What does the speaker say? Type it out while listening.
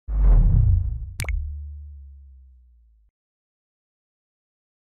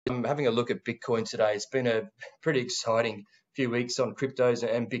Having a look at Bitcoin today. It's been a pretty exciting few weeks on cryptos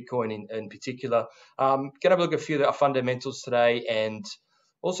and Bitcoin in particular. Going to have a look at a few of our fundamentals today and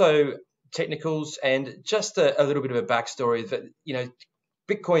also technicals and just a little bit of a backstory that,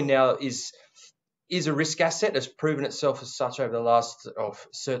 Bitcoin now is a risk asset. Has proven itself as such over the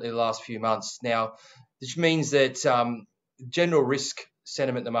certainly the last few months. Now, this means that general risk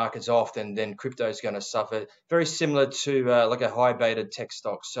sentiment in the market's off, then crypto is going to suffer. Very similar to like a high beta tech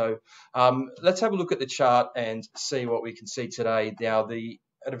stock. So let's have a look at the chart and see what we can see today. Now,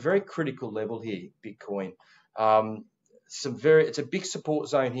 at a very critical level here, Bitcoin. It's a big support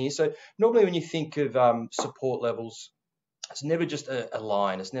zone here. So normally when you think of support levels, it's never just a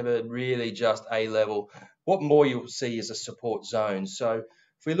line. It's never really just a level. What more you'll see is a support zone. So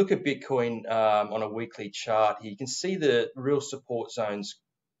if we look at Bitcoin on a weekly chart here, you can see the real support zones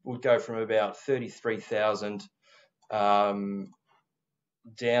would go from about 33,000 down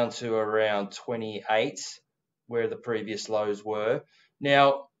to around 28, where the previous lows were.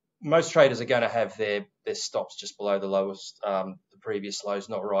 Now, most traders are going to have their stops just below the lowest, the previous lows,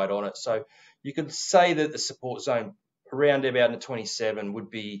 not right on it. So you could say that the support zone around about 27 would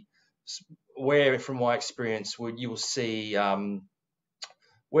be where, from my experience, you will see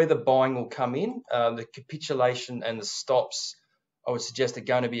where the buying will come in. The capitulation and the stops, I would suggest, are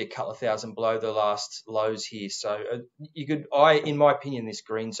going to be a couple of thousand below the last lows here. So in my opinion, this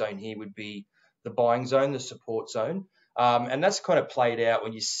green zone here would be the buying zone, the support zone. And that's kind of played out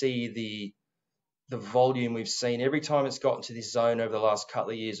when you see the volume we've seen. Every time it's gotten to this zone over the last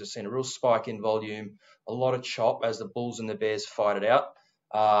couple of years, we've seen a real spike in volume, a lot of chop as the bulls and the bears fight it out.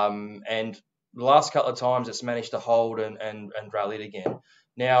 And the last couple of times it's managed to hold and rallied again.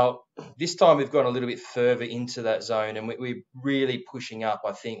 Now, this time we've gone a little bit further into that zone, and we're really pushing up,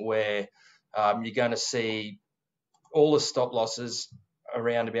 I think, where you're going to see all the stop losses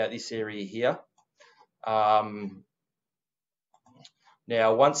around about this area here.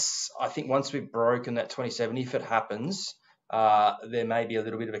 Now, once we've broken that 27, if it happens, there may be a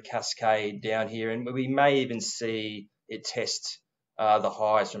little bit of a cascade down here, and we may even see it test the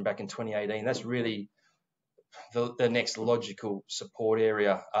highs from back in 2018. That's really the next logical support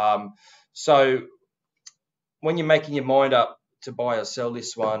area. So when you're making your mind up to buy or sell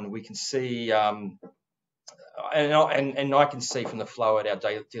this one, we can see, and I can see from the flow at our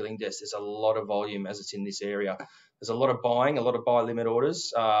dealing desk, there's a lot of volume as it's in this area. There's a lot of buying, a lot of buy limit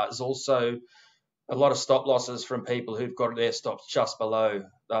orders. There's also a lot of stop losses from people who've got their stops just below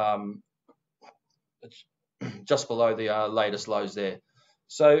the latest lows there.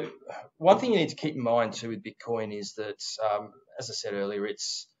 So one thing you need to keep in mind too with Bitcoin is that, as I said earlier, it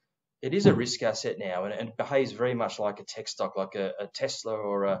is a risk asset now, and it behaves very much like a tech stock, like a Tesla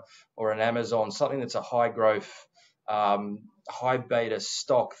or an Amazon, something that's a high growth, high beta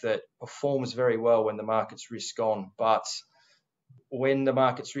stock that performs very well when the market's risk on. But when the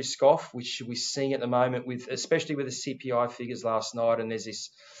market's risk off, which we're seeing at the moment, especially with the CPI figures last night, and there's this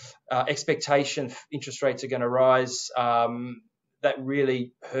expectation interest rates are going to rise, that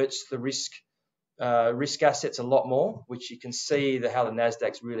really hurts the risk assets a lot more, which you can see how the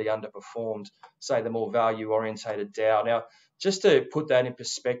Nasdaq's really underperformed, say, the more value-orientated Dow. Now, just to put that in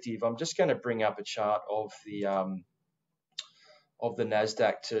perspective, I'm just going to bring up a chart of the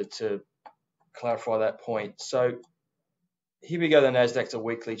Nasdaq to clarify that point. So here we go. The Nasdaq's a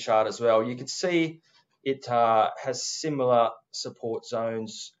weekly chart as well. You can see it has similar support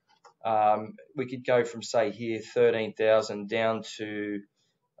zones. We could go from, say, here 13,000 down to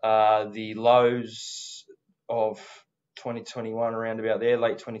the lows of 2021, around about there,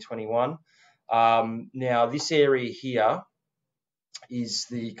 late 2021. Now, this area here is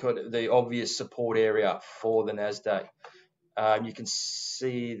the obvious support area for the Nasdaq. You can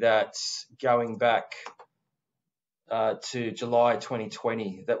see that going back to July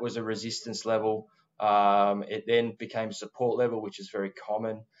 2020, that was a resistance level. It then became a support level, which is very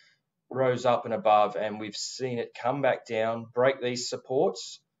common, rose up and above, and we've seen it come back down, break these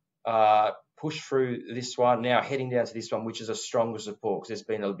supports, push through this one, now heading down to this one, which is a stronger support because there's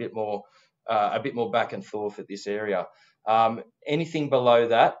been a bit more back and forth at this area. Anything below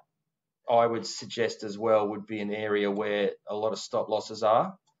that, I would suggest as well, would be an area where a lot of stop losses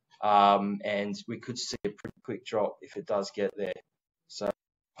are, and we could see a pretty quick drop if it does get there. So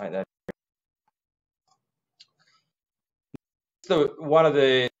paint that. So one of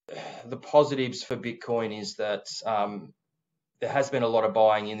the positives for Bitcoin is that there has been a lot of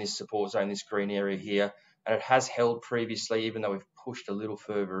buying in this support zone, this green area here, and it has held previously, even though we've pushed a little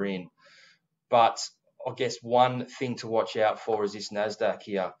further in. But I guess one thing to watch out for is this Nasdaq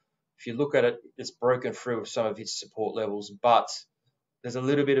here. If you look at it, it's broken through some of its support levels, but there's a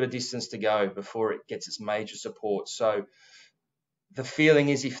little bit of a distance to go before it gets its major support. So the feeling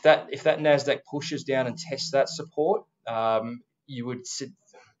is if that Nasdaq pushes down and tests that support, it's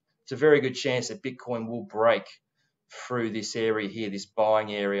a very good chance that Bitcoin will break through this area here, this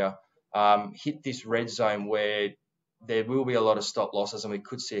buying area, hit this red zone where there will be a lot of stop losses and we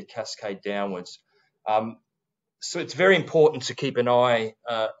could see a cascade downwards. So it's very important to keep an eye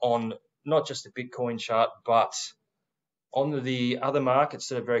on not just the Bitcoin chart, but on the other markets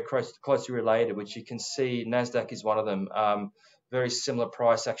that are very closely related, which you can see Nasdaq is one of them. Very similar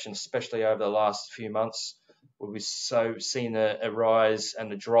price action, especially over the last few months, where we've seen a rise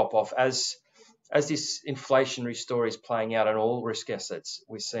and a drop off as this inflationary story is playing out on all risk assets.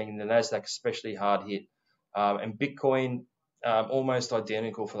 We're seeing the Nasdaq especially hard hit, and Bitcoin almost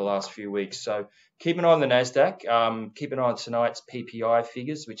identical for the last few weeks. So keep an eye on the Nasdaq. Keep an eye on tonight's PPI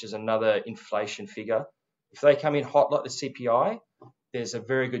figures, which is another inflation figure. If they come in hot like the CPI, there's a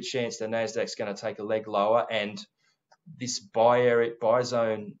very good chance the Nasdaq's going to take a leg lower, and this buy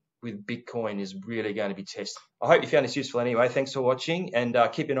zone with Bitcoin is really going to be tested. I hope you found this useful anyway. Thanks for watching, and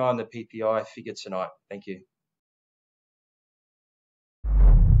keep an eye on the PPI figure tonight. Thank you.